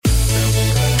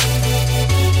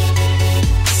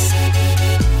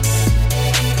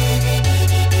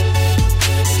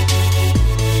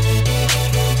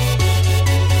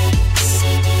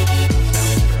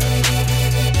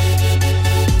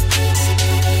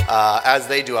as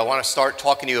they do, I want to start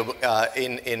talking to you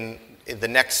in the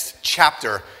next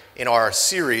chapter in our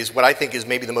series, what I think is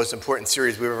maybe the most important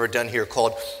series we've ever done here,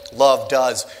 called Love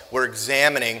Does. We're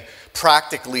examining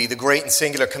practically the great and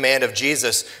singular command of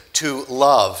Jesus to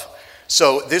love.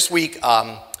 So this week,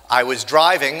 I was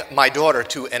driving my daughter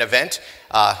to an event.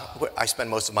 I spend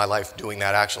most of my life doing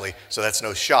that, actually, so that's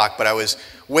no shock. But I was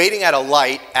waiting at a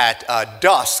light at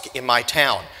dusk in my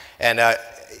town. And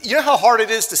you know how hard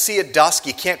it is to see at dusk?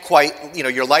 You can't quite,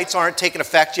 your lights aren't taking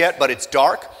effect yet, but it's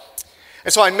dark.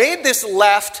 And so I made this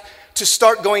left to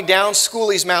start going down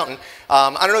Schooley's Mountain. I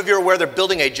don't know if you're aware, they're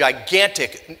building a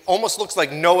gigantic, almost looks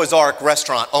like Noah's Ark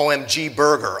restaurant, OMG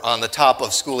Burger, on the top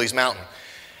of Schooley's Mountain.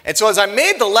 And so as I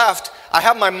made the left, I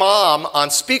have my mom on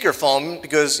speakerphone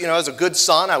because, as a good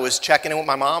son, I was checking in with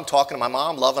my mom, talking to my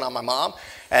mom, loving on my mom.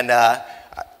 And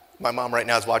my mom right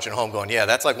now is watching at home going, yeah,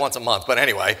 that's like once a month. But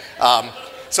anyway,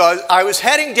 so I was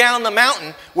heading down the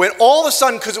mountain when all of a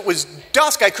sudden, because it was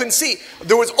dusk, I couldn't see.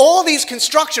 There was all these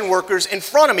construction workers in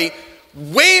front of me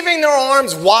waving their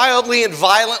arms wildly and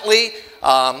violently.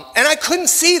 And I couldn't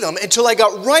see them until I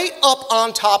got right up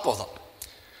on top of them.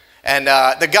 And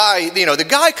the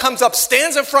guy comes up,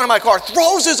 stands in front of my car,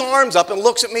 throws his arms up and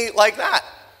looks at me like that.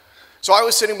 So I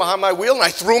was sitting behind my wheel and I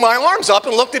threw my arms up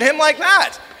and looked at him like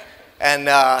that. And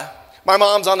my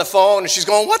mom's on the phone and she's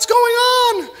going, "What's going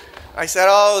on?" I said,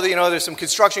 there's some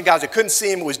construction guys. I couldn't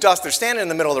see them. It was dusk. They're standing in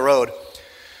the middle of the road.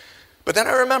 But then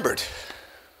I remembered,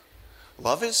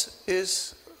 love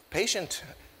is patient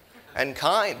and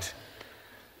kind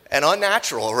and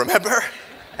unnatural, remember?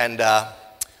 And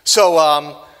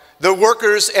so the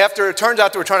workers, after it turns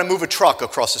out they were trying to move a truck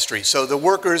across the street. So the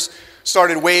workers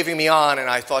started waving me on, and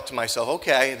I thought to myself,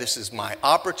 okay, this is my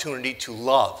opportunity to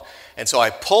love. And so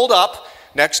I pulled up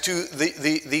next to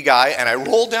the guy, and I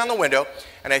rolled down the window,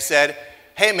 and I said,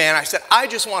 "Hey, man," I said, "I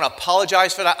just want to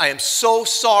apologize for that. I am so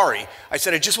sorry." I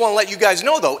said, "I just want to let you guys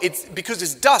know, though, it's because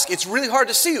it's dusk. It's really hard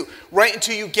to see you right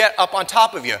until you get up on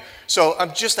top of you. So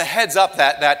I'm just a heads up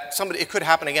that it could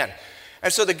happen again."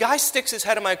 And so the guy sticks his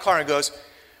head in my car and goes,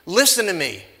 "Listen to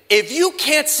me. If you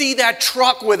can't see that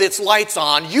truck with its lights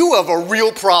on, you have a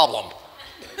real problem."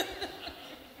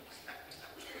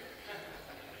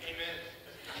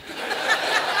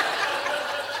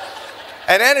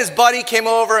 And then his buddy came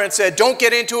over and said, "Don't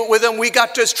get into it with him. We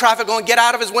got this traffic going. Get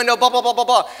out of his window, blah, blah, blah, blah,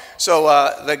 blah." So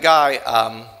the guy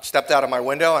stepped out of my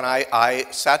window, and I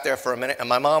sat there for a minute, and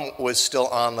my mom was still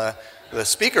on the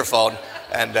speakerphone.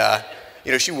 And,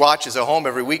 she watches at home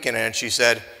every weekend, and she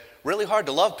said, "Really hard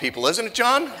to love people, isn't it,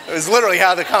 John?" It was literally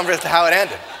how it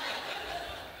ended.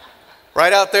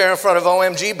 Right out there in front of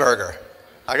OMG Burger.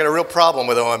 I got a real problem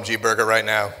with OMG Burger right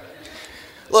now.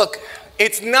 Look,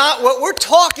 what we're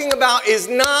talking about is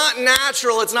not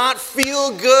natural. It's not feel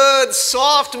good,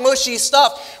 soft, mushy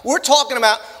stuff. We're talking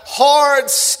about hard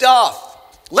stuff.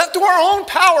 Left to our own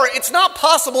power, it's not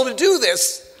possible to do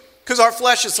this because our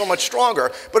flesh is so much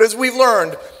stronger. But as we've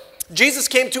learned, Jesus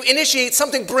came to initiate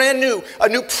something brand new, a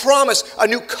new promise, a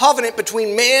new covenant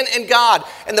between man and God.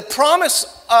 And the promise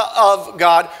of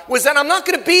God was that I'm not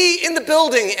going to be in the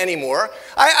building anymore.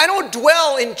 I don't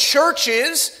dwell in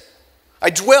churches. I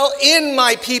dwell in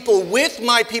my people, with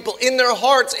my people, in their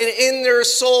hearts and in their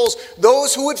souls.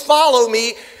 Those who would follow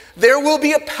me, there will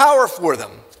be a power for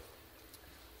them,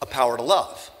 a power to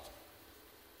love.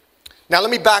 Now let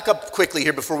me back up quickly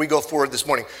here before we go forward this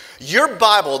morning. Your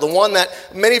Bible, the one that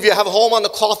many of you have home on the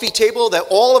coffee table, that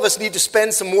all of us need to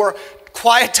spend some more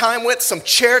quiet time with, some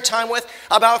chair time with,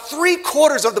 about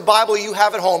 3/4 of the Bible you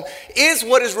have at home is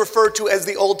what is referred to as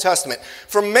the Old Testament.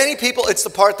 For many people, it's the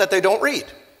part that they don't read.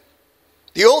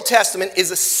 The Old Testament is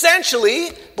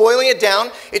essentially, boiling it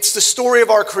down, it's the story of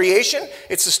our creation,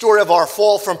 it's the story of our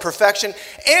fall from perfection,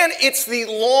 and it's the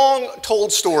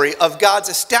long-told story of God's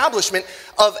establishment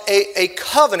of a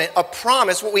covenant, a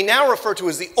promise, what we now refer to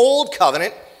as the Old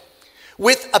Covenant,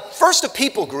 with first a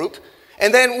people group,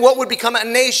 and then what would become a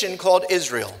nation called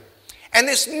Israel. And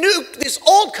this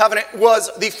Old Covenant was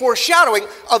the foreshadowing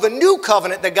of a new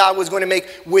covenant that God was going to make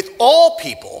with all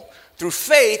people, through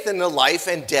faith in the life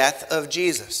and death of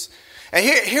Jesus. And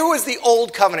here was the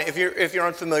Old Covenant, if you're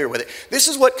unfamiliar with it. This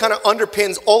is what kind of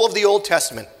underpins all of the Old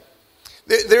Testament.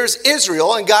 There's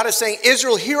Israel, and God is saying,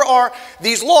 Israel, here are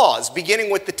these laws, beginning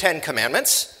with the 10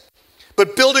 Commandments,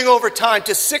 but building over time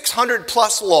to 600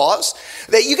 plus laws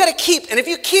that you got to keep. And if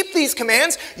you keep these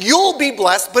commands, you'll be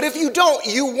blessed, but if you don't,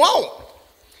 you won't.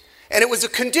 And it was a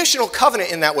conditional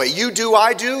covenant in that way. You do,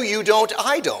 I do. You don't,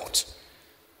 I don't.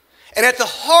 And at the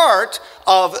heart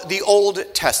of the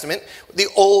Old Testament, the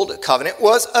Old Covenant,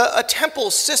 was a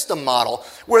temple system model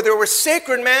where there were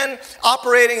sacred men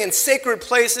operating in sacred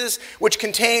places which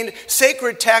contained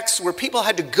sacred texts where people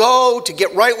had to go to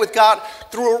get right with God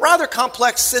through a rather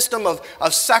complex system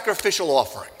of sacrificial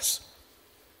offerings.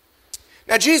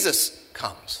 Now Jesus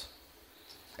comes.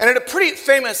 And at a pretty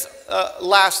famous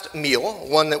last meal,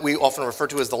 one that we often refer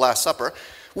to as the Last Supper,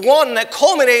 one that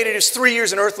culminated his 3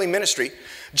 years in earthly ministry,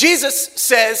 Jesus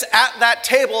says at that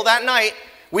table that night,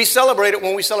 we celebrate it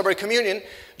when we celebrate communion,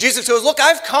 Jesus goes, look,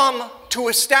 I've come to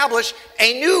establish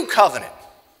a new covenant,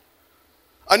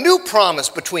 a new promise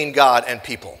between God and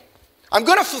people. I'm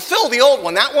going to fulfill the old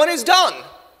one. That one is done.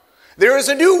 There is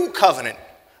a new covenant,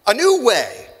 a new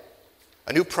way,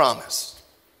 a new promise.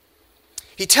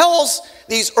 He tells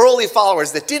these early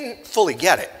followers that didn't fully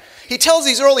get it, he tells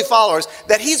these early followers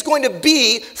that he's going to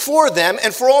be for them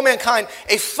and for all mankind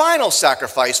a final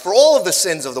sacrifice for all of the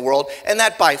sins of the world, and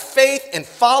that by faith and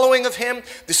following of him,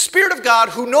 the Spirit of God,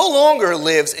 who no longer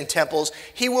lives in temples,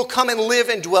 he will come and live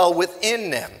and dwell within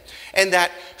them. And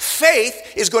that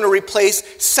faith is going to replace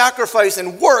sacrifice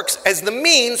and works as the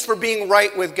means for being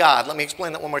right with God. Let me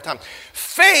explain that one more time.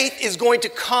 Faith is going to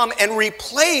come and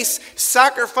replace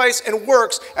sacrifice and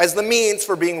works as the means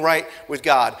for being right with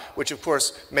God, which of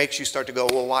course makes you start to go,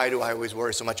 well, why do I always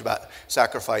worry so much about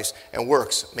sacrifice and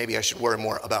works? Maybe I should worry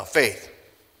more about faith.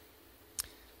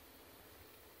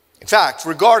 In fact,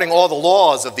 regarding all the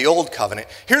laws of the old covenant,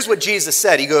 here's what Jesus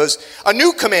said. He goes, a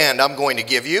new command I'm going to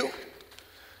give you.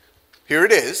 Here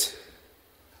it is.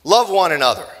 Love one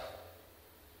another.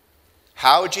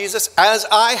 How, Jesus? As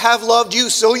I have loved you,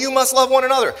 so you must love one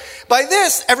another. By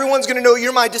this, everyone's going to know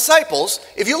you're my disciples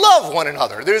if you love one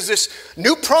another. There's this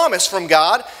new promise from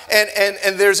God,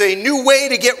 and there's a new way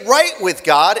to get right with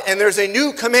God, and there's a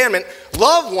new commandment.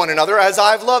 Love one another as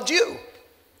I've loved you.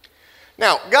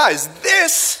 Now, guys,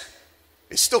 this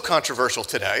is still controversial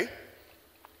today.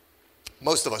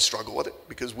 Most of us struggle with it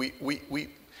because we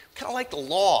kind of like the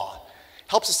law.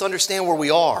 Helps us to understand where we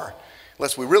are.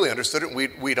 Unless we really understood it,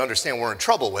 we'd understand we're in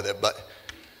trouble with it. But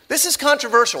this is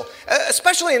controversial,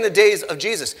 especially in the days of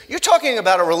Jesus. You're talking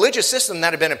about a religious system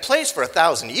that had been in place for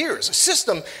 1,000 years, a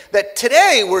system that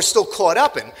today we're still caught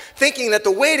up in, thinking that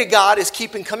the way to God is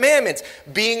keeping commandments,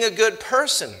 being a good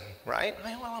person, right?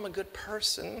 Well, I'm a good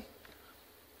person.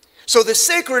 So the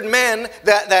sacred men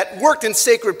that worked in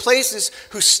sacred places,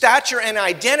 whose stature and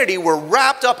identity were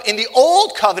wrapped up in the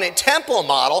old covenant temple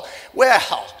model,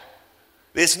 well,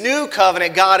 this new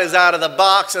covenant, God is out of the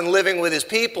box and living with his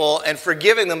people and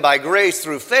forgiving them by grace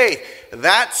through faith.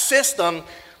 That system,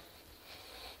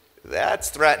 that's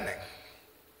threatening.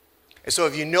 And so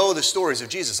if you know the stories of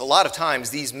Jesus, a lot of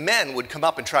times these men would come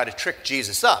up and try to trick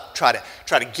Jesus up, try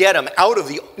to get him out of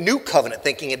the new covenant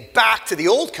thinking and back to the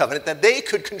old covenant that they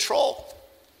could control.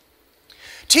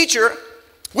 Teacher,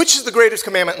 which is the greatest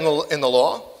commandment in the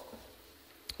law?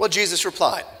 Well, Jesus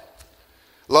replied,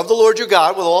 love the Lord your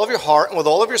God with all of your heart and with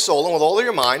all of your soul and with all of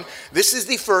your mind. This is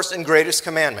the first and greatest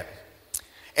commandment.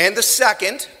 And the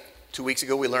second, 2 weeks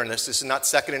ago we learned this. This is not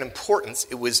second in importance.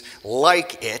 It was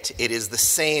like it. It is the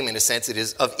same in a sense. It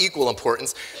is of equal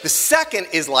importance. The second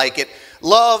is like it.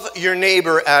 Love your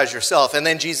neighbor as yourself. And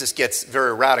then Jesus gets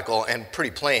very radical and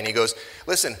pretty plain. He goes,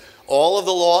 listen, all of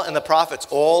the law and the prophets,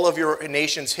 all of your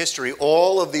nation's history,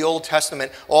 all of the Old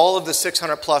Testament, all of the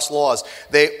 600 plus laws,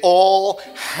 they all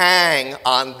hang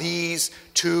on these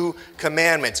two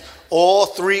commandments. All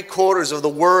 3/4 of the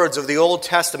words of the Old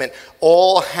Testament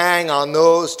all hang on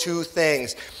those two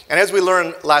things. And as we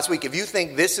learned last week, if you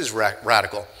think this is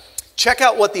radical, check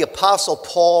out what the Apostle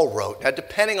Paul wrote. Now,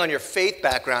 depending on your faith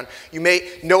background, you may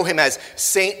know him as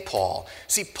St. Paul.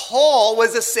 See, Paul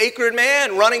was a sacred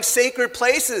man running sacred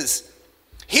places.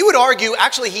 He would argue,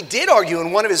 actually he did argue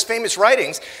in one of his famous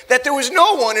writings, that there was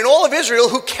no one in all of Israel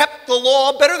who kept the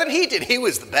law better than he did. He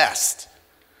was the best.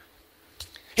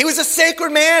 He was a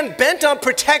sacred man bent on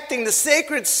protecting the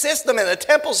sacred system and the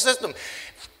temple system.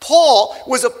 Paul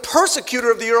was a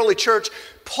persecutor of the early church.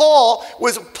 Paul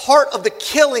was a part of the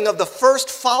killing of the first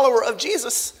follower of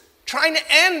Jesus, trying to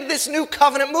end this new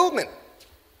covenant movement.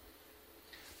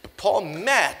 But Paul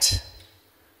met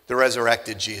the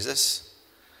resurrected Jesus.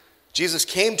 Jesus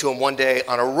came to him one day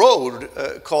on a road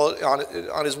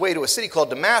on his way to a city called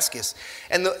Damascus.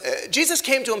 And Jesus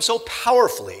came to him so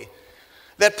powerfully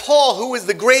that Paul, who was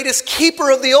the greatest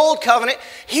keeper of the old covenant,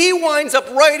 he winds up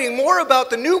writing more about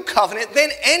the new covenant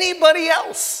than anybody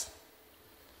else.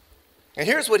 And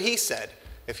here's what he said,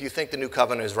 if you think the new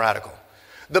covenant is radical.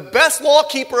 The best law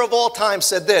keeper of all time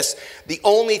said this: the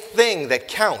only thing that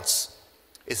counts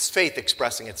is faith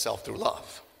expressing itself through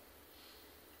love.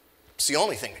 It's the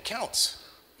only thing that counts.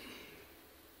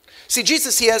 See,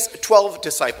 Jesus, he has 12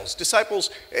 disciples. Disciples,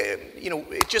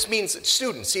 it just means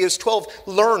students. He has 12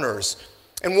 learners.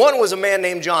 And one was a man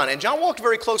named John. And John walked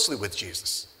very closely with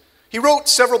Jesus. He wrote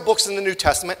several books in the New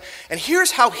Testament. And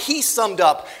here's how he summed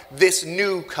up this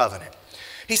new covenant.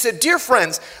 He said, "Dear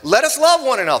friends, let us love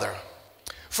one another.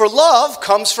 For love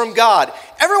comes from God.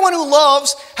 Everyone who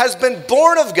loves has been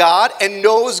born of God and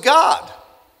knows God.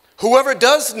 Whoever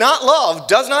does not love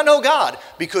does not know God,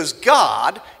 because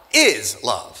God is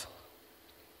love."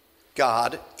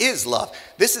 God is love.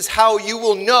 This is how you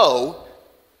will know,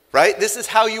 right? This is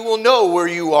how you will know where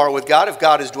you are with God, if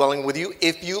God is dwelling with you,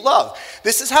 if you love.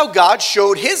 This is how God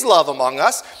showed his love among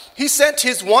us. He sent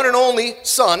his one and only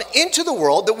Son into the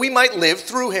world that we might live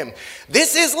through him.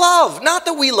 This is love, not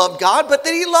that we loved God, but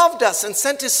that he loved us and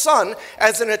sent his Son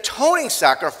as an atoning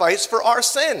sacrifice for our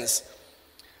sins.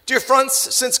 Dear friends,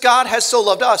 since God has so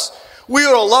loved us, we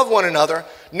are to love one another.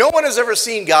 No one has ever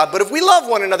seen God, but if we love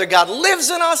one another, God lives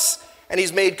in us, and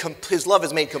his love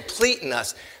is made complete in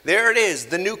us. There it is,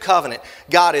 the new covenant.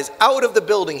 God is out of the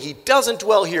building. He doesn't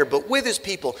dwell here, but with his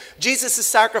people. Jesus'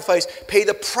 sacrifice paid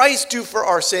the price due for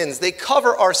our sins. They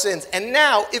cover our sins. And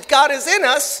now, if God is in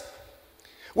us,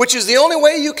 which is the only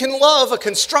way you can love a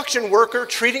construction worker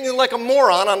treating you like a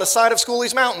moron on the side of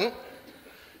Schooley's Mountain,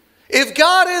 if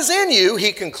God is in you,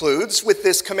 he concludes with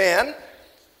this command,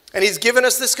 and he's given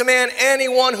us this command,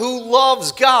 anyone who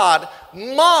loves God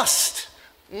must,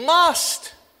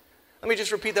 let me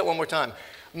just repeat that one more time,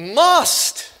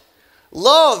 must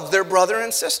love their brother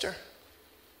and sister.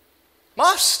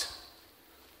 Must.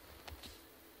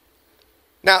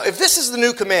 Now, if this is the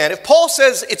new command, if Paul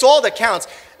says it's all that counts,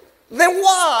 then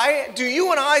why do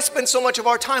you and I spend so much of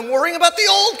our time worrying about the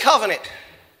old covenant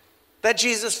that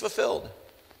Jesus fulfilled?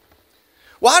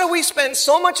 Why do we spend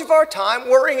so much of our time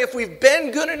worrying if we've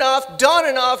been good enough, done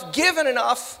enough, given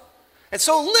enough, and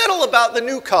so little about the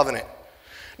new covenant?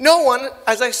 No one,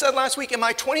 as I said last week, in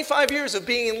my 25 years of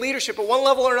being in leadership at one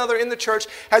level or another in the church,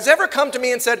 has ever come to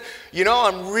me and said,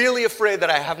 I'm really afraid that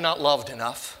I have not loved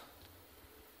enough.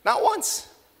 Not once.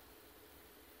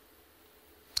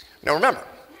 Now remember,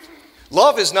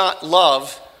 love is not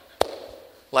love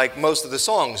like most of the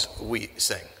songs we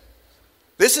sing.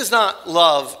 This is not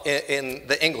love in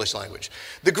the English language.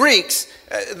 The Greeks,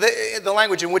 the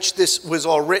language in which this was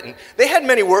all written, they had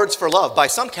many words for love, by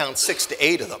some counts 6 to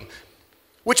 8 of them,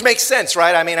 which makes sense,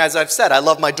 right? I mean, as I've said, I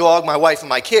love my dog, my wife, and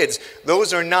my kids.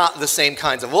 Those are not the same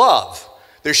kinds of love.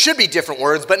 There should be different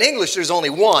words, but in English there's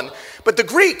only one. But the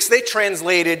Greeks, they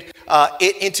translated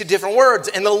it into different words.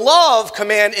 And the love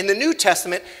command in the New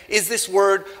Testament is this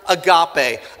word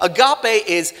agape. Agape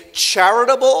is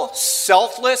charitable,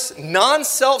 selfless,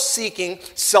 non-self-seeking,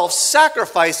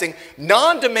 self-sacrificing,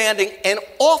 non-demanding, and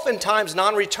oftentimes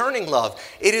non-returning love.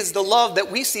 It is the love that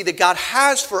we see that God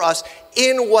has for us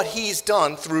in what he's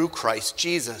done through Christ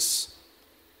Jesus.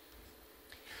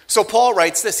 So Paul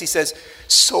writes this, he says,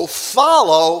 so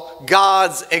follow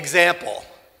God's example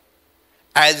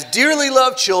as dearly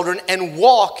loved children and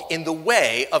walk in the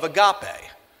way of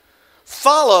agape.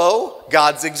 Follow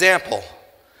God's example.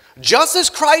 Just as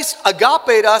Christ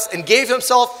agaped us and gave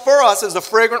himself for us as a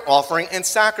fragrant offering and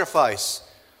sacrifice.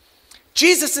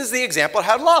 Jesus is the example of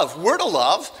how to love. We're to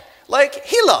love like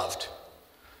he loved.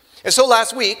 And so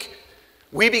last week,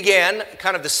 we began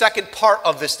kind of the second part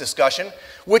of this discussion,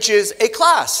 which is a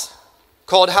class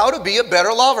called How to Be a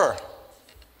Better Lover.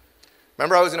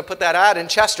 Remember, I was going to put that ad in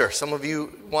Chester. Some of you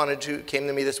came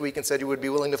to me this week and said you would be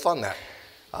willing to fund that.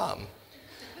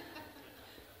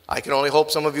 I can only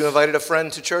hope some of you invited a friend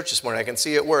to church this morning. I can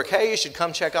see at work, hey, you should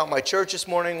come check out my church this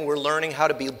morning. We're learning how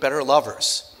to be better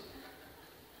lovers.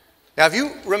 Now, if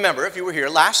you were here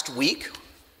last week,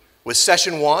 was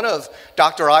session 1 of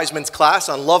Dr. Eisman's class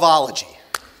on loveology.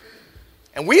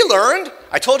 And we learned,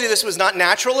 I told you this was not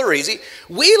natural or easy,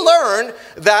 we learned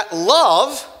that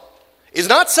love is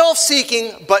not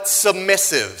self-seeking, but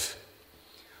submissive.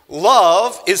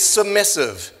 Love is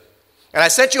submissive. And I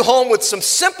sent you home with some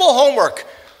simple homework.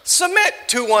 Submit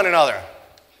to one another.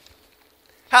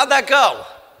 How'd that go?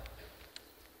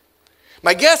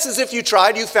 My guess is if you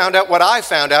tried, you found out what I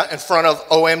found out in front of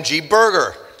OMG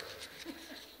Burger.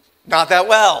 Not that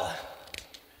well.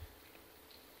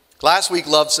 Last week,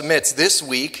 love submits. This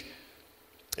week,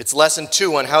 it's lesson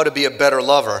 2 on how to be a better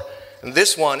lover. And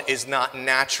this one is not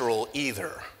natural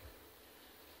either.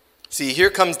 See,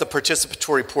 here comes the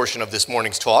participatory portion of this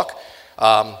morning's talk.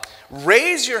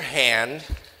 Raise your hand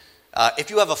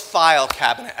if you have a file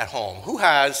cabinet at home. Who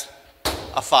has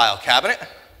a file cabinet?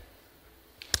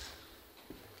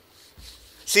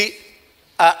 See,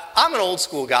 I'm an old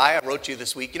school guy. I wrote to you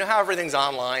this week. You know how everything's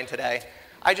online today?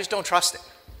 I just don't trust it.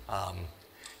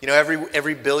 You know,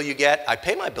 every bill you get, I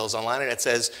pay my bills online, and it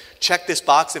says, check this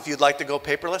box if you'd like to go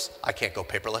paperless. I can't go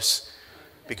paperless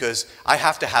because I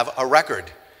have to have a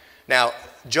record. Now,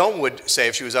 Joan would say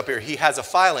if she was up here, he has a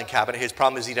filing cabinet. His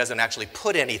problem is he doesn't actually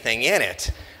put anything in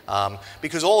it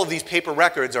because all of these paper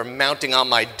records are mounting on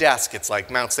my desk. It's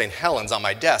like Mount St. Helens on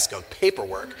my desk of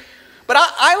paperwork. But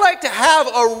I like to have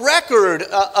a record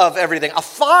of everything, a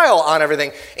file on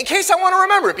everything, in case I want to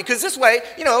remember it. Because this way,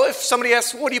 you know, if somebody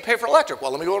asks, what do you pay for electric?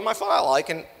 Well, let me go to my file. I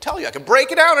can tell you. I can break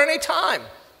it down at any time.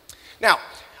 Now,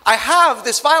 I have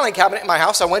this filing cabinet in my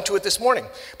house. I went to it this morning.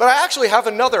 But I actually have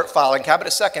another filing cabinet.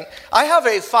 A second. I have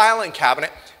a filing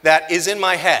cabinet that is in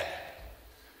my head.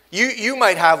 You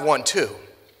might have one too.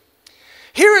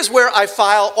 Here is where I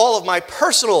file all of my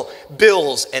personal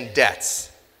bills and debts.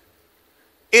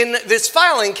 In this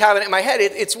filing cabinet in my head,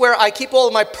 it's where I keep all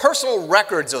of my personal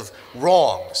records of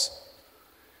wrongs.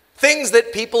 Things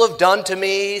that people have done to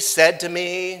me, said to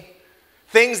me,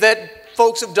 things that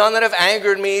folks have done that have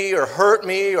angered me or hurt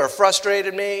me or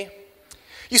frustrated me.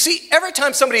 You see, every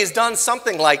time somebody has done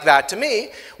something like that to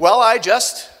me, well, I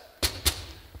just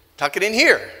tuck it in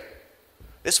here.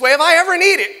 This way, if I ever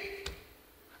need it,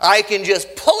 I can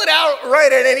just pull it out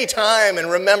right at any time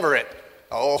and remember it.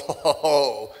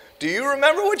 Oh, do you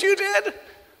remember what you did?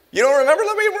 You don't remember?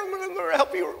 Let me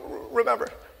help you remember.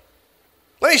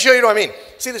 Let me show you what I mean.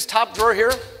 See this top drawer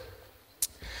here?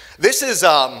 This is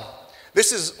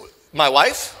my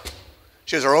wife.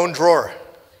 She has her own drawer.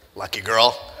 Lucky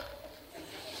girl.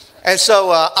 And so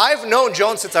I've known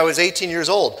Joan since I was 18 years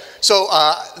old. So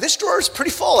this drawer is pretty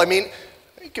full. I mean,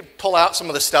 you could pull out some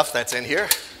of the stuff that's in here.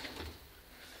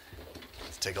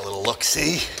 Let's take a little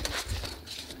look-see.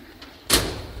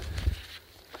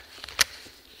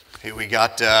 Here we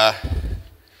got,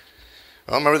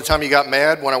 remember the time you got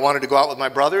mad when I wanted to go out with my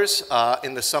brothers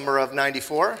in the summer of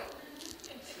 94? In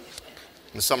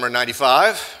the summer of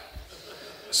 95?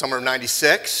 Summer of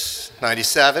 96,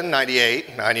 97,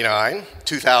 98, 99,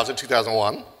 2000,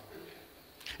 2001.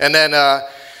 And then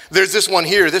there's this one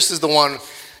here. This is the one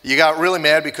you got really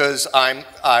mad because I'm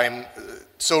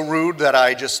so rude that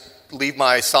I just leave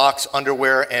my socks,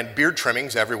 underwear, and beard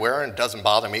trimmings everywhere, and it doesn't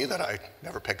bother me that I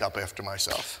never pick up after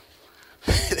myself.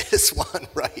 This one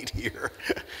right here.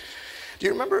 Do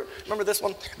you remember this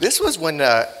one? This was when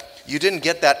you didn't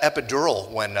get that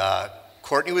epidural when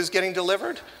Courtney was getting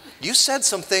delivered. You said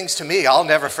some things to me I'll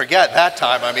never forget that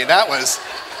time. I mean,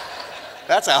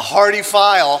 that's a hearty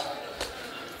file.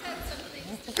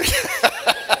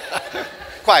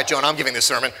 Quiet, Joan, I'm giving this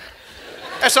sermon.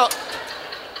 And so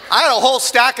I had a whole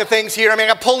stack of things here. I mean,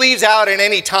 I pull these out at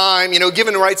any time, you know,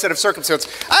 given the right set of circumstances.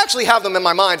 I actually have them in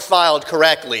my mind filed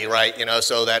correctly, right, you know,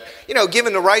 so that, you know,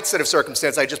 given the right set of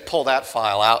circumstances, I just pull that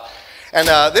file out. And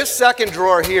this second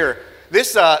drawer here,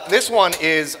 this one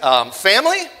is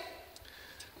family,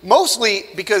 mostly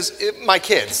because my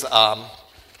kids.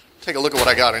 Take a look at what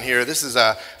I got in here. This is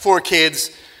 4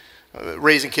 kids,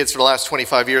 raising kids for the last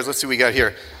 25 years. Let's see what we got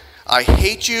here. I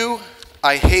hate you,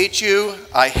 I hate you,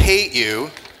 I hate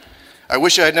you. I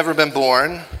wish I had never been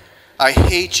born. I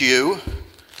hate you.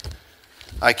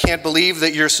 I can't believe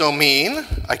that you're so mean.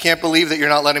 I can't believe that you're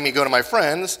not letting me go to my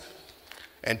friends.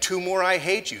 And 2 more, I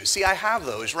hate you. See, I have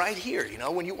those right here. You know,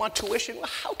 when you want tuition, well,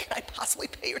 how can I possibly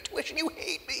pay your tuition? You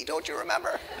hate me, don't you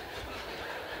remember?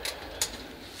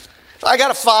 So I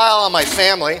got a file on my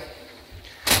family.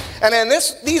 And then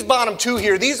these bottom 2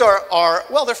 here, these are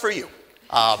well, they're for you.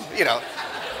 You know.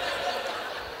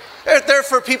 They're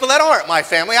for people that aren't my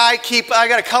family. I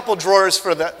got a couple drawers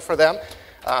for them.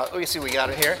 Let me see what we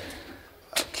got in here.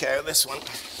 Okay, this one.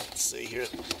 Let's see here.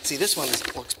 See, this one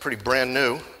looks pretty brand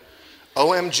new.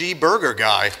 OMG Burger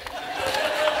Guy.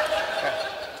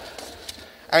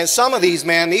 And some of these,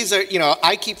 man, these are, you know,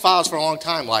 I keep files for a long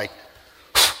time. Like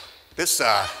this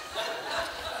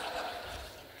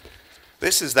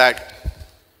is that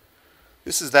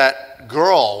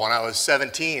girl when I was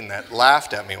 17 that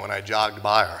laughed at me when I jogged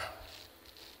by her.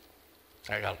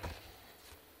 I got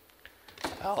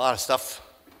a lot of stuff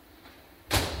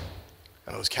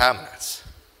in those cabinets.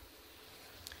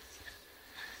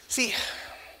 See,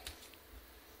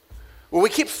 when we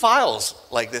keep files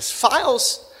like this,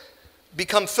 files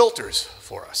become filters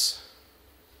for us.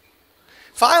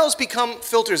 Files become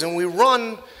filters, and we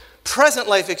run present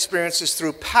life experiences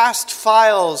through past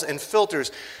files and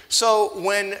filters. So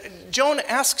when Joan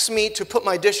asks me to put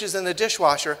my dishes in the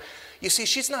dishwasher, you see,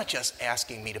 she's not just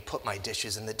asking me to put my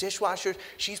dishes in the dishwasher,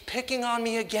 she's picking on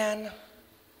me again.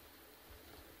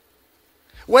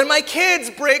 When my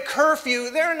kids break curfew,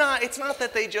 it's not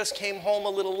that they just came home a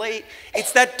little late,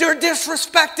 it's that they're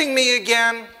disrespecting me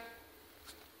again.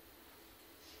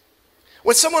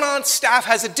 When someone on staff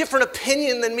has a different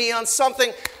opinion than me on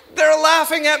something, they're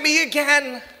laughing at me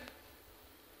again.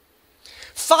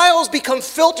 Files become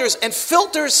filters, and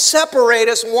filters separate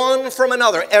us one from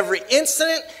another. Every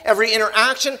incident, every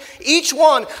interaction, each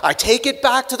one, I take it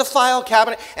back to the file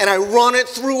cabinet and I run it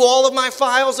through all of my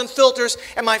files and filters,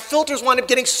 and my filters wind up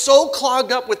getting so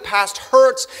clogged up with past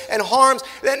hurts and harms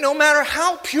that no matter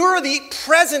how pure the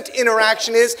present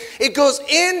interaction is, it goes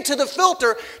into the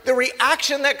filter. The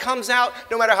reaction that comes out,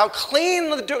 no matter how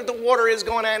clean the water is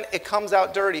going in, it comes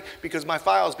out dirty because my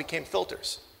files became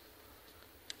filters.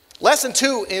 Lesson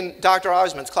 2 in Dr.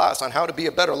 Osmond's class on how to be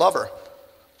a better lover.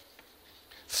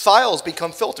 Files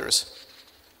become filters.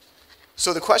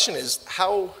 So the question is,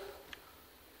 how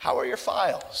are your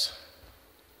files?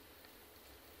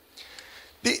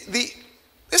 This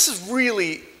is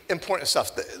really important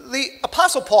stuff. The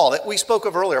Apostle Paul that we spoke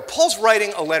of earlier, Paul's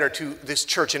writing a letter to this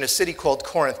church in a city called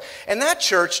Corinth. And that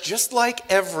church, just like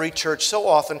every church so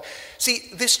often, see,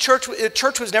 this church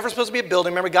was never supposed to be a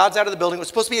building. Remember, God's out of the building. It was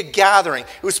supposed to be a gathering.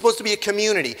 It was supposed to be a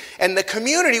community. And the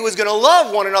community was going to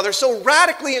love one another so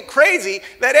radically and crazy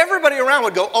that everybody around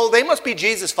would go, oh, they must be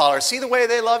Jesus followers. See the way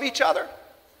they love each other?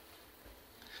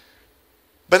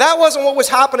 But that wasn't what was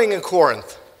happening in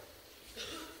Corinth.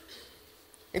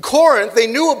 In Corinth, they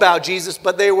knew about Jesus,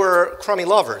 but they were crummy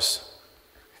lovers.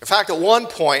 In fact, at one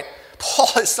point, Paul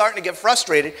is starting to get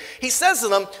frustrated. He says to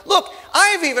them, look,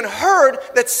 I've even heard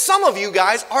that some of you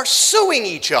guys are suing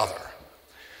each other.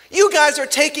 You guys are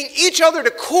taking each other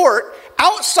to court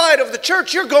outside of the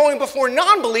church. You're going before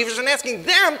non-believers and asking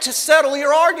them to settle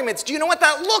your arguments. Do you know what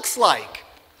that looks like?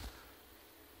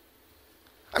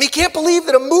 I mean, you can't believe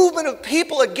that a movement of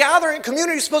people, a gathering, a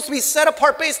community supposed to be set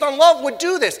apart based on love would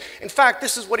do this. In fact,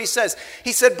 this is what he says.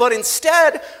 He said, but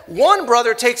instead, one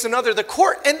brother takes another to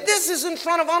court, and this is in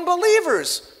front of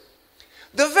unbelievers.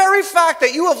 The very fact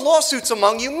that you have lawsuits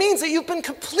among you means that you've been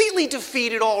completely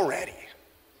defeated already.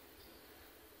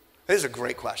 This is a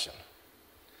great question.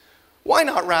 Why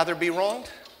not rather be wronged?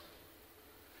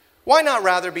 Why not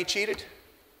rather be cheated?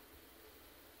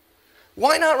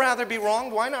 Why not rather be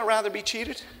wronged? Why not rather be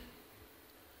cheated?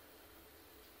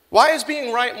 Why is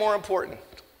being right more important?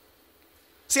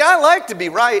 See, I like to be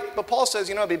right, but Paul says,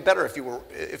 it'd be better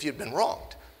if you'd been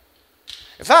wronged.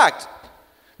 In fact,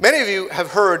 many of you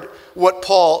have heard what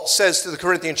Paul says to the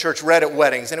Corinthian church read at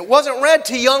weddings, and it wasn't read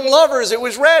to young lovers. It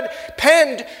was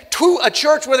penned to a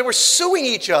church where they were suing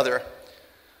each other.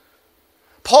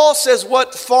 Paul says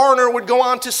what foreigner would go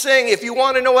on to sing, if you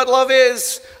want to know what love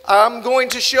is, I'm going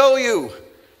to show you.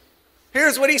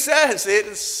 Here's what he says.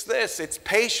 It's this. It's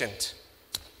patient.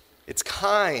 It's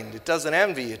kind. It doesn't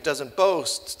envy. It doesn't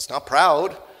boast. It's not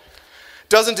proud. It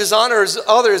doesn't dishonor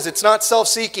others. It's not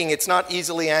self-seeking. It's not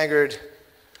easily angered.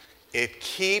 It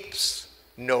keeps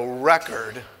no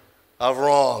record of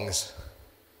wrongs.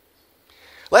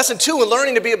 Lesson 2 in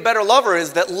learning to be a better lover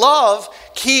is that love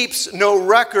keeps no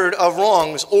record of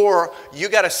wrongs, or you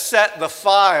got to set the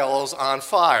files on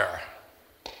fire.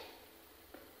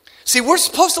 See, we're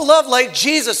supposed to love like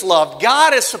Jesus loved.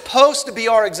 God is supposed to be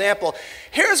our example.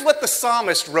 Here's what the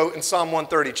psalmist wrote in Psalm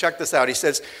 130. Check this out. He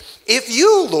says, if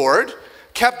you, Lord,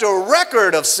 kept a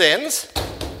record of sins,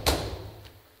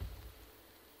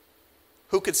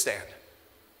 who could stand?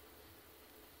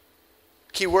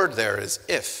 Key word there is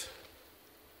if.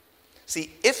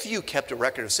 See, if you kept a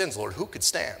record of sins, Lord, who could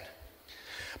stand?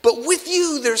 But with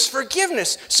you, there's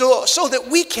forgiveness, so that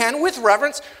we can, with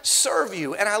reverence, serve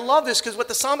you. And I love this because what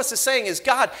the psalmist is saying is,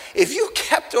 God, if you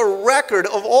kept a record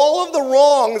of all of the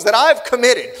wrongs that I've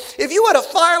committed, if you had a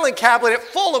filing cabinet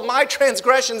full of my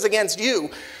transgressions against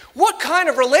you, what kind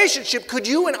of relationship could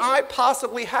you and I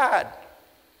possibly had?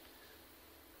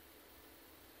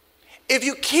 If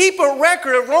you keep a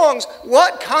record of wrongs,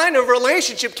 what kind of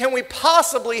relationship can we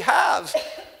possibly have?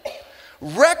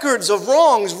 Records of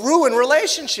wrongs ruin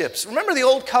relationships. Remember the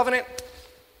old covenant?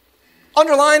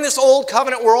 Underlying this old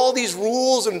covenant were all these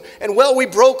rules, and we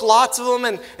broke lots of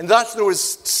them, and thus there was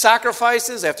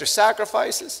sacrifices after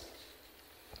sacrifices.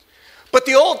 But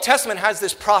the Old Testament has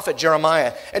this prophet,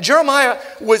 Jeremiah. And Jeremiah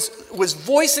was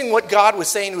voicing what God was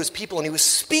saying to his people, and he was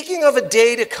speaking of a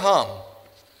day to come.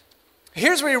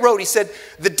 Here's what he wrote. He said,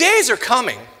 the days are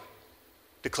coming,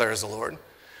 declares the Lord,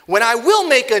 when I will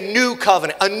make a new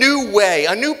covenant, a new way,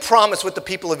 a new promise with the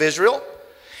people of Israel.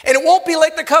 And it won't be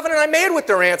like the covenant I made with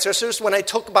their ancestors when I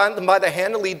took them by the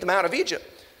hand to lead them out of Egypt.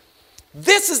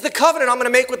 This is the covenant I'm going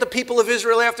to make with the people of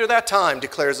Israel after that time,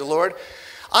 declares the Lord.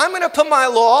 I'm going to put my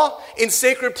law in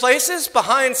sacred places,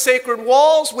 behind sacred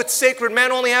walls, with sacred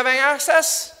men only having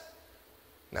access.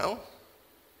 No.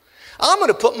 I'm going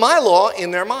to put my law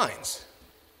in their minds.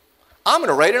 I'm going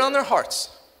to write it on their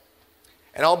hearts.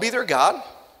 And I'll be their God,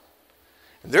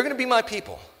 and they're going to be my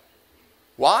people.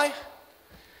 Why?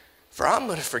 For I'm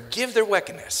going to forgive their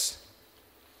wickedness,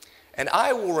 and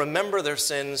I will remember their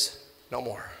sins no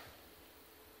more.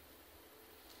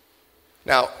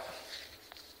 Now,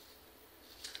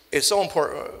 it's so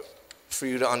important for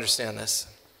you to understand this.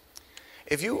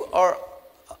 If you are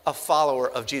a follower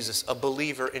of Jesus, a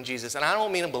believer in Jesus, and I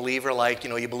don't mean a believer like,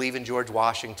 you believe in George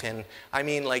Washington. I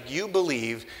mean like you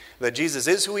believe that Jesus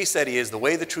is who he said he is, the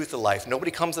way, the truth, the life. Nobody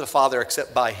comes to the Father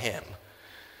except by him.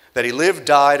 That he lived,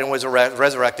 died, and was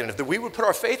resurrected. And if we would put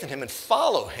our faith in him and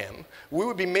follow him, we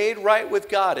would be made right with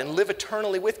God and live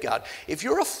eternally with God. If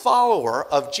you're a follower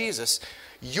of Jesus,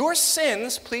 your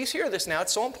sins, please hear this now,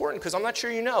 it's so important because I'm not sure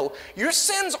you know, your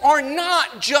sins are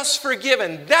not just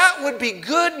forgiven. That would be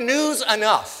good news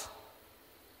enough.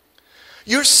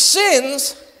 Your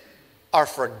sins are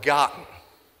forgotten.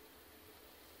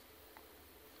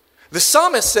 The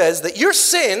psalmist says that your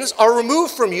sins are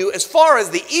removed from you as far as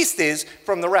the east is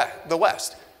from the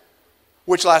west,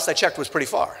 which last I checked was pretty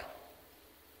far.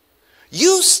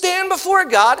 You stand before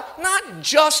God not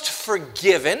just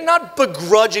forgiven, not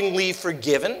begrudgingly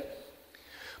forgiven,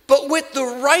 but with the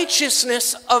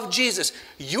righteousness of Jesus.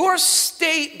 Your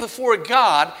state before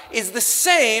God is the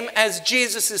same as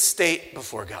Jesus' state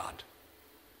before God.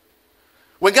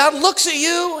 When God looks at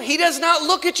you, he does not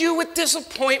look at you with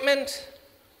disappointment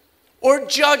or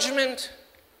judgment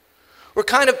or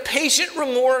kind of patient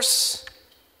remorse.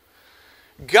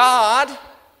 God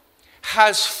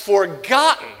has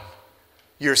forgotten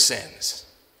your sins.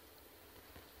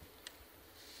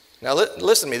 Now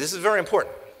listen to me, this is very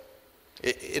important.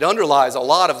 It underlies a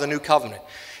lot of the new covenant.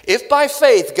 If by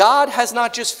faith God has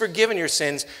not just forgiven your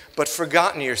sins, but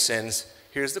forgotten your sins,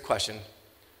 here's the question: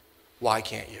 why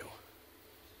can't you?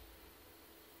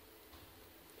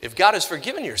 If God has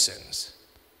forgiven your sins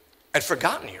and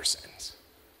forgotten your sins,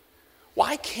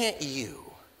 why can't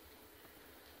you?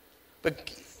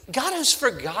 But God has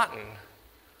forgotten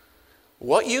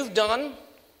what you've done,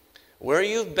 where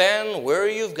you've been, where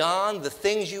you've gone, the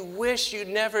things you wish you'd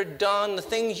never done, the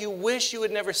things you wish you had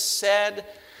never said,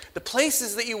 the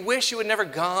places that you wish you had never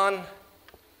gone.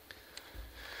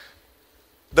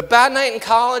 The bad night in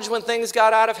college when things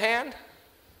got out of hand,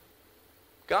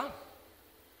 gone.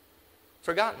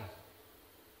 Forgotten.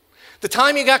 The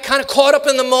time you got kind of caught up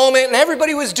in the moment and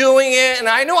everybody was doing it and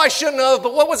I know I shouldn't have,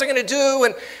 but what was I going to do?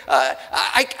 And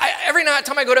every night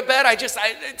time I go to bed,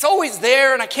 it's always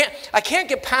there and I can't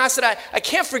get past it. I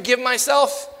can't forgive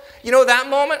myself. You know that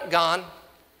moment? Gone.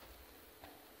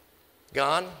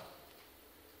 Gone.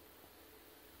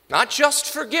 Not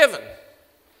just forgiven.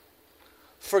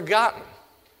 Forgotten.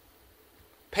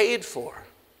 Paid for.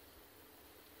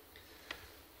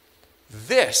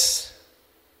 This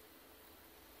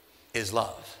is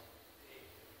love.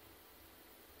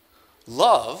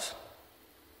 Love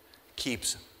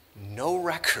keeps no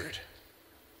record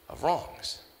of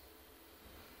wrongs.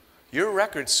 Your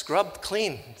record scrubbed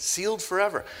clean, sealed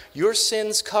forever. Your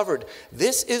sins covered.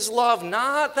 This is love,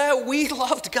 not that we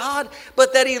loved God,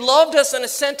 but that he loved us and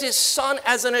sent his son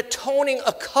as an atoning,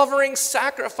 a covering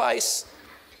sacrifice.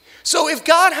 So if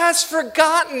God has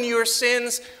forgotten your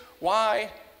sins, why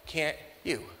can't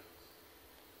you?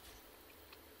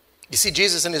 You see,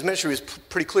 Jesus in his ministry was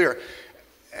pretty clear.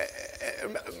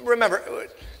 Remember,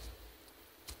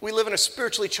 we live in a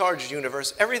spiritually charged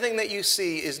universe. Everything that you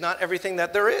see is not everything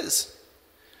that there is.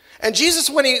 And Jesus,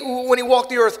 when he walked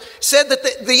the earth, said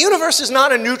that the universe is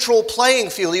not a neutral playing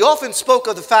field. He often spoke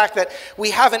of the fact that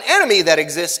we have an enemy that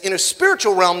exists in a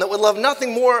spiritual realm that would love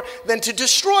nothing more than to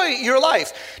destroy your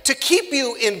life, to keep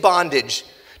you in bondage,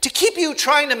 to keep you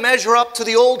trying to measure up to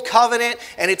the old covenant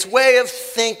and its way of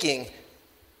thinking.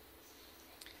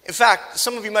 In fact,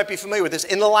 some of you might be familiar with this.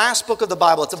 In the last book of the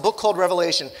Bible, it's a book called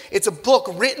Revelation. It's a book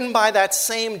written by that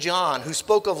same John who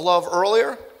spoke of love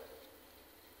earlier.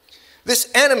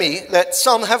 This enemy that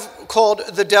some have called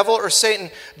the devil or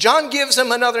Satan, John gives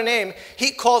him another name.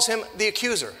 He calls him the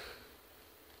accuser.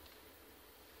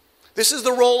 This is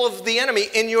the role of the enemy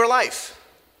in your life.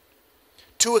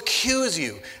 To accuse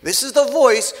you. This is the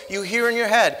voice you hear in your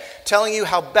head telling you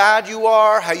how bad you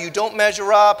are, how you don't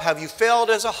measure up, have you failed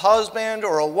as a husband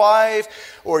or a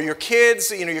wife, or your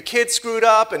kids, your kids screwed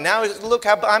up, and now look,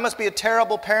 I must be a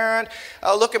terrible parent.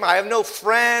 Look at me, I have no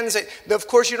friends. Of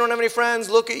course you don't have any friends.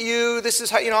 Look at you. This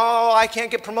is how, oh, I can't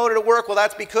get promoted at work. Well,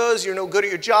 that's because you're no good at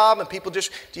your job, and people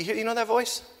just, do you know that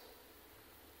voice?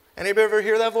 Anybody ever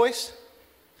hear that voice?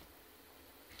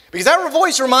 Because that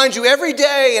voice reminds you every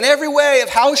day in every way of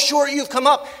how short you've come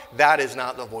up. That is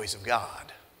not the voice of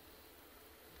God.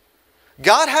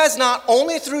 God has not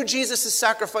only through Jesus'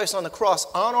 sacrifice on the cross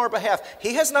on our behalf,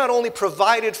 he has not only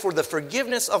provided for the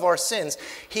forgiveness of our sins,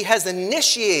 he has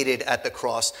initiated at the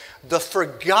cross the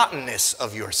forgottenness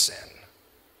of your sin.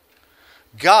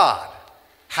 God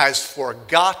has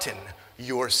forgotten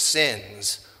your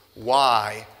sins.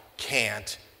 Why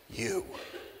can't you?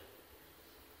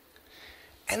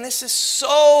 And this is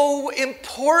so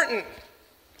important.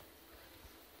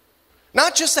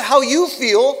 Not just how you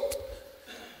feel,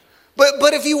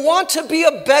 but if you want to be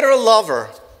a better lover,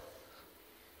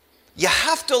 you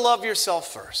have to love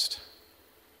yourself first.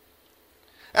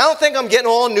 I don't think I'm getting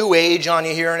all new age on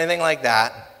you here or anything like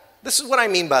that. This is what I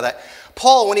mean by that.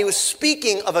 Paul, when he was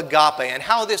speaking of agape and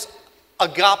how this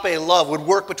agape love would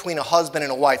work between a husband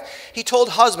and a wife, he told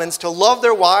husbands to love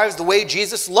their wives the way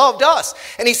Jesus loved us.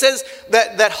 And he says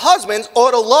that husbands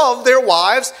ought to love their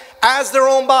wives as their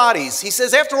own bodies. He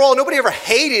says, after all, nobody ever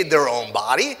hated their own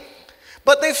body,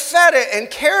 but they fed it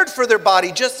and cared for their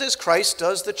body just as Christ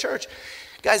does the church.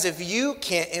 Guys, if you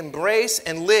can't embrace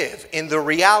and live in the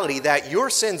reality that your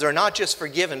sins are not just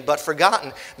forgiven but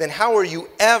forgotten, then how are you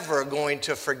ever going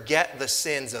to forget the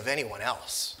sins of anyone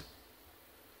else?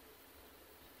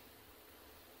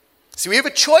 See, we have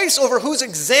a choice over whose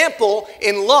example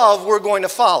in love we're going to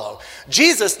follow.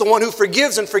 Jesus, the one who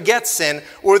forgives and forgets sin,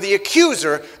 or the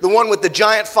accuser, the one with the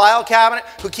giant file cabinet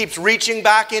who keeps reaching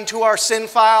back into our sin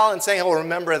file and saying, oh,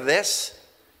 remember this?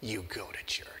 You go to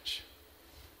church.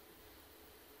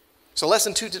 So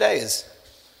lesson 2 today is,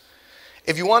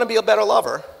 if you want to be a better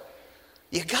lover,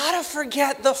 you got to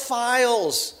forget the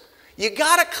files. You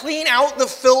got to clean out the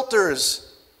filters.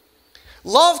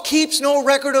 Love keeps no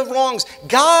record of wrongs.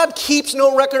 God keeps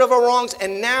no record of our wrongs,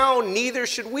 and now neither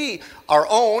should we, our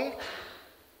own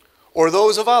or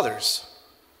those of others.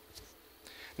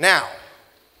 Now,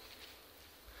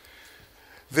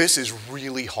 this is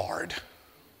really hard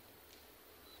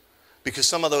because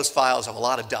some of those files have a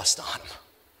lot of dust on them.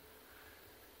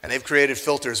 And they've created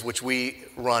filters which we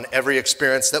run every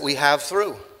experience that we have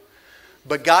through.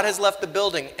 But God has left the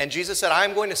building, and Jesus said,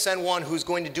 I'm going to send one who's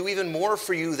going to do even more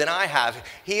for you than I have.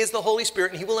 He is the Holy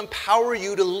Spirit, and he will empower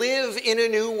you to live in a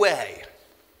new way.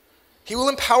 He will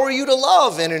empower you to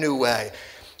love in a new way.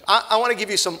 I want to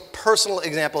give you some personal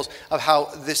examples of how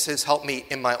this has helped me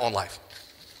in my own life.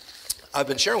 I've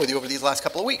been sharing with you over these last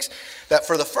couple of weeks that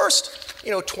for the first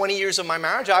 20 years of my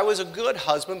marriage, I was a good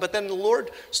husband, but then the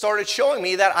Lord started showing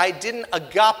me that I didn't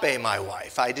agape my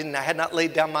wife. I had not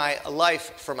laid down my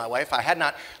life for my wife. I had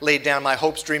not laid down my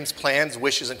hopes, dreams, plans,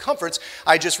 wishes, and comforts.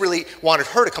 I just really wanted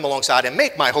her to come alongside and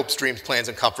make my hopes, dreams, plans,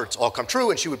 and comforts all come true,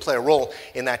 and she would play a role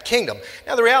in that kingdom.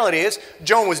 Now, the reality is,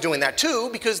 Joan was doing that too,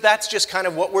 because that's just kind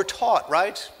of what we're taught,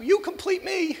 right? You complete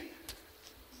me.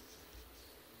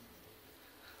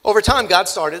 Over time, God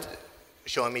started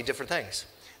showing me different things.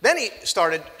 Then he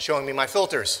started showing me my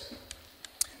filters.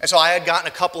 And so I had gotten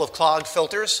a couple of clogged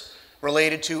filters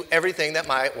related to everything that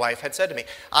my wife had said to me.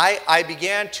 I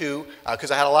began to,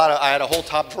 because I had a whole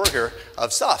top drawer here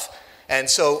of stuff. And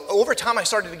so over time I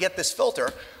started to get this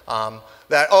filter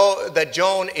that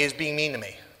Joan is being mean to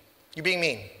me. You're being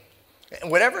mean.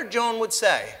 And whatever Joan would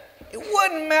say, it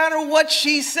wouldn't matter what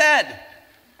she said.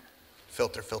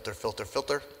 Filter, filter, filter,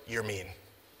 filter, you're mean.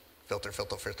 Filter,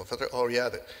 filter, filter, filter. Oh yeah,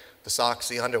 the socks,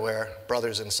 the underwear,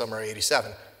 brothers in summer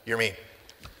 87. You're mean.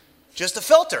 Just a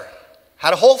filter.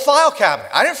 Had a whole file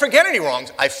cabinet. I didn't forget any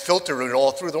wrongs. I filtered it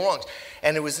all through the wrongs.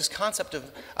 And it was this concept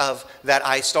of that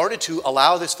I started to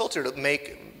allow this filter to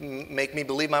make me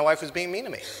believe my wife was being mean to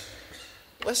me.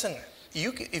 Listen,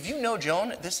 if you know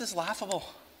Joan, this is laughable.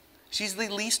 She's the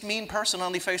least mean person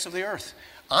on the face of the earth.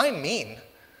 I'm mean.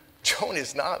 Joan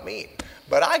is not mean.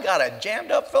 But I got a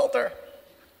jammed up filter.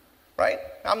 Right?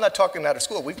 I'm not talking out of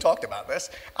school. We've talked about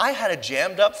this. I had a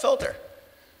jammed up filter.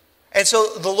 And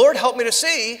so the Lord helped me to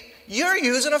see, you're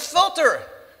using a filter.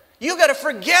 You got to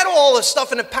forget all the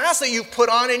stuff in the past that you've put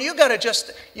on, and you got to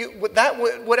just,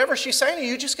 whatever she's saying to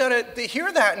you, you just got to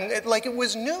hear that and like it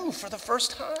was new for the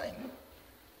first time.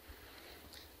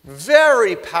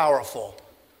 Very powerful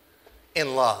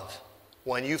in love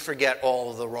when you forget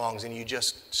all of the wrongs and you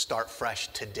just start fresh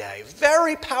today.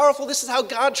 Very powerful. This is how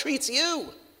God treats you.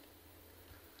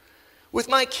 With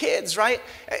my kids, right?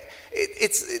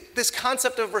 It's this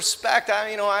concept of respect.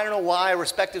 I don't know why.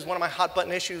 Respect is one of my hot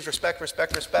button issues. Respect,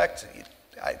 respect, respect.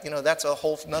 That's a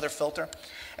whole another filter.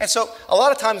 And so a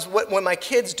lot of times when my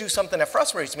kids do something that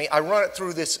frustrates me, I run it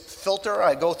through this filter.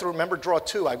 I go through, remember, draw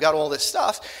 2. I've got all this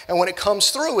stuff. And when it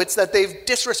comes through, it's that they've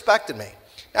disrespected me.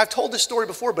 Now, I've told this story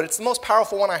before, but it's the most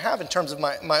powerful one I have in terms of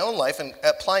my own life and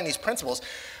applying these principles.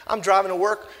 I'm driving to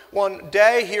work one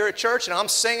day here at church, and I'm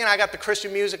singing. I got the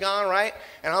Christian music on, right?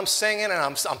 And I'm singing, and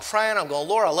I'm praying. I'm going,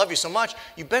 Lord, I love you so much.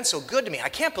 You've been so good to me. I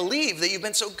can't believe that you've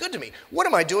been so good to me. What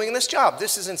am I doing in this job?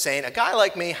 This is insane. A guy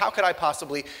like me, how could I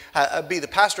possibly be the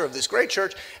pastor of this great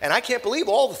church? And I can't believe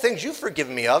all the things you've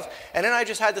forgiven me of. And then I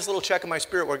just had this little check in my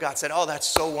spirit where God said, oh, that's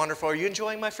so wonderful. Are you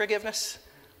enjoying my forgiveness?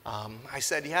 I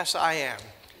said, yes, I am.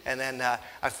 And then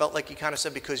I felt like he kind of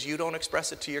said, because you don't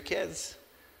express it to your kids.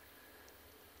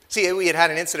 See, we had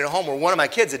an incident at home where one of my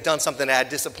kids had done something that had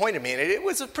disappointed me, and it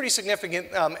was a pretty significant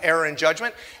error in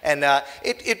judgment, and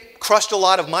it crushed a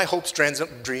lot of my hopes,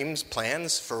 dreams,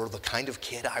 plans for the kind of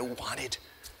kid I wanted,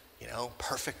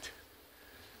 perfect.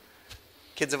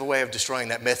 Kids have a way of destroying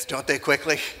that myth, don't they,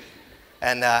 quickly?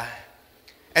 And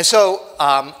so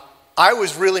I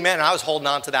was really mad, and I was holding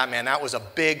on to that, man. That was a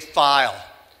big file.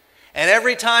 And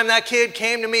every time that kid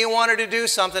came to me and wanted to do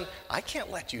something, I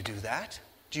can't let you do that.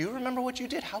 Do you remember what you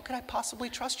did? How could I possibly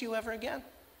trust you ever again?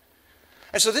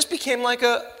 And so this became like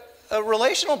a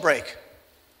relational break.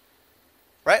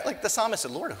 Right? Like the psalmist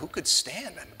said, Lord, who could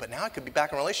stand? But now I could be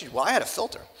back in a relationship. Well, I had a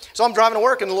filter. So I'm driving to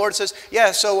work, and the Lord says,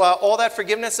 yeah, so all that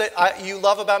forgiveness that you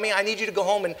love about me, I need you to go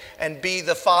home and be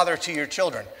the father to your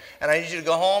children. And I need you to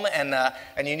go home,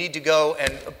 and you need to go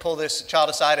and pull this child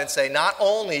aside and say, not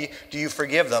only do you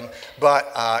forgive them,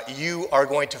 but you are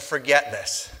going to forget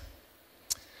this.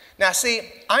 Now, see,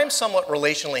 I'm somewhat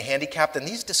relationally handicapped, and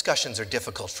these discussions are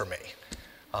difficult for me.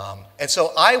 And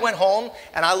so I went home,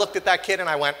 and I looked at that kid, and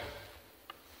I went,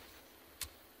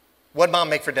 what'd Mom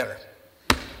make for dinner?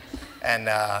 And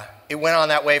it went on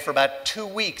that way for about 2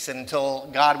 weeks until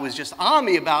God was just on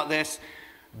me about this.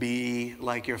 Be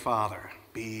like your father.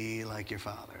 Be like your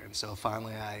father. And so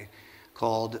finally I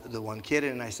called the one kid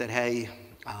and I said, hey,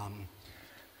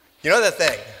 you know the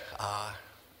thing?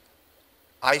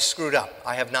 I screwed up.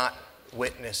 I have not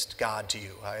witnessed God to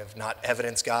you. I have not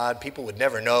evidenced God. People would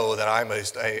never know that I'm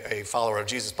a follower of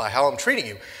Jesus by how I'm treating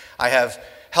you. I have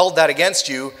held that against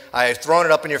you. I have thrown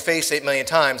it up in your face 8 million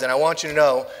times, and I want you to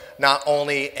know, not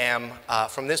only am,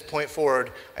 from this point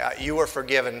forward, you are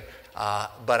forgiven,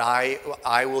 but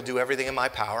I will do everything in my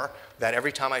power that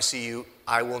every time I see you,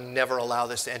 I will never allow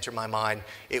this to enter my mind.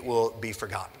 It will be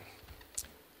forgotten.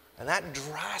 And that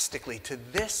drastically, to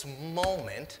this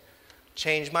moment,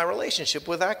 changed my relationship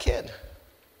with that kid.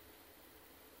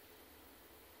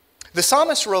 The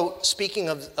psalmist wrote, speaking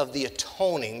of the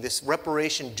atoning, this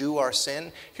reparation due our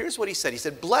sin, here's what he said. He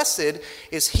said, blessed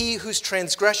is he whose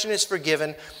transgression is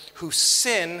forgiven, whose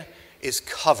sin is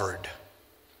covered.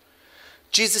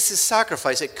 Jesus'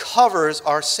 sacrifice, it covers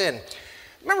our sin.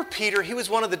 Remember Peter? He was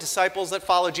one of the disciples that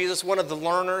followed Jesus, one of the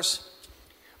learners.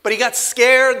 But he got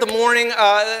scared the morning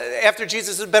after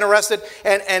Jesus had been arrested,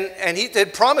 and he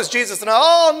had promised Jesus,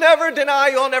 I'll never deny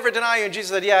you, I'll never deny you. And Jesus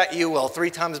said, yeah, you will,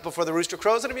 3 times before the rooster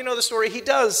crows. And if you know the story, he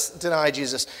does deny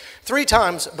Jesus 3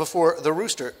 times before the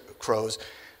rooster crows.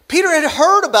 Peter had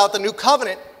heard about the new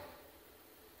covenant,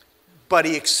 but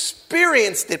he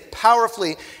experienced it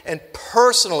powerfully and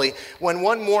personally when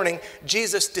one morning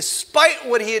Jesus, despite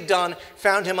what he had done,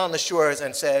 found him on the shores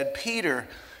and said, Peter,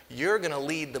 you're going to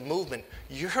lead the movement.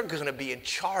 You're going to be in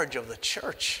charge of the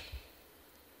church.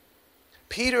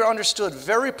 Peter understood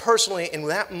very personally in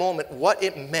that moment what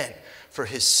it meant for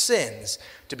his sins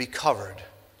to be covered.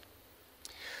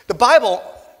 The Bible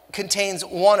contains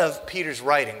one of Peter's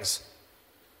writings.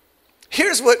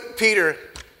 Here's what Peter,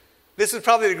 this is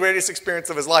probably the greatest experience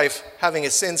of his life, having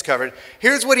his sins covered.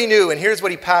 Here's what he knew, and here's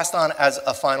what he passed on as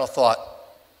a final thought.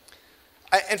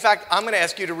 In fact, I'm going to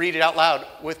ask you to read it out loud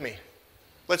with me.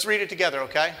 Let's read it together,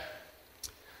 okay?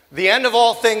 The end of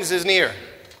all things is near.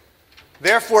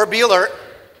 Therefore, be alert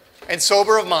and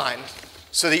sober of mind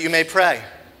so that you may pray.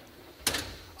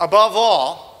 Above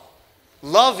all,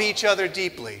 love each other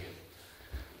deeply,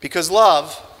 because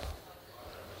love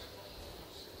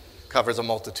covers a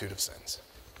multitude of sins.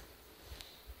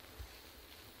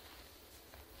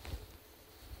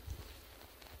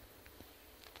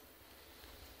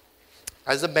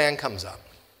 As the band comes up,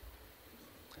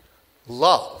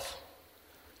 love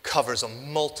covers a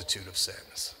multitude of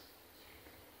sins.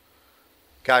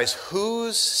 Guys,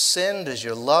 whose sin does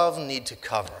your love need to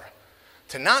cover?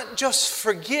 To not just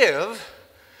forgive,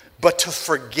 but to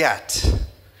forget.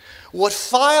 What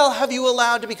file have you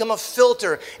allowed to become a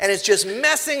filter and it's just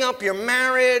messing up your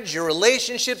marriage, your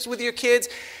relationships with your kids?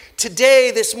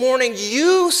 Today, this morning,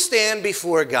 you stand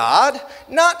before God,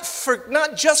 not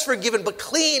just forgiven, but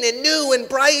clean and new and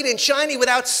bright and shiny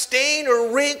without stain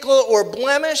or wrinkle or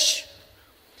blemish.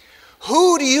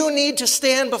 Who do you need to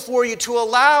stand before you, to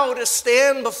allow to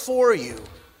stand before you?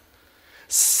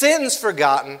 sins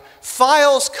forgotten,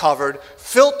 files covered,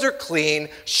 filter clean,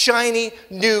 shiny,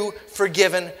 new,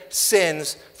 forgiven,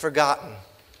 sins forgotten.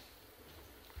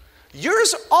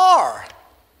 Yours are.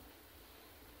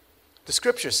 The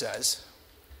scripture says,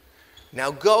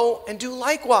 now go and do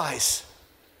likewise.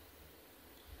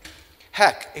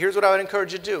 Heck, here's what I would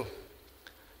encourage you to do.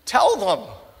 Tell them.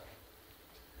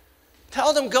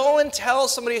 Tell them, go and tell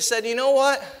somebody who said, you know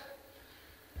what?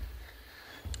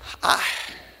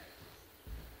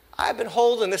 I've been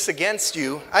holding this against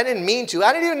you. I didn't mean to.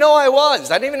 I didn't even know I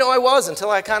was. I didn't even know I was until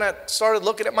I kind of started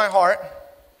looking at my heart.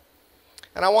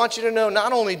 And I want you to know,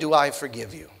 not only do I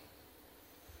forgive you,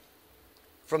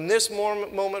 from this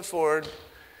moment forward,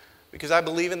 because I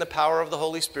believe in the power of the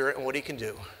Holy Spirit and what He can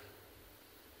do,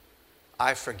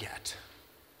 I forget.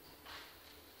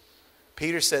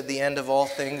 Peter said, the end of all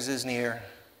things is near.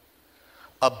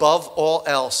 Above all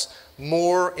else,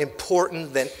 more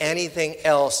important than anything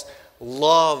else,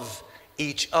 love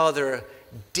each other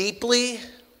deeply,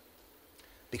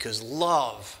 because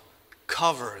love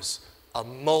covers a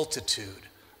multitude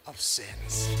of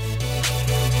sins.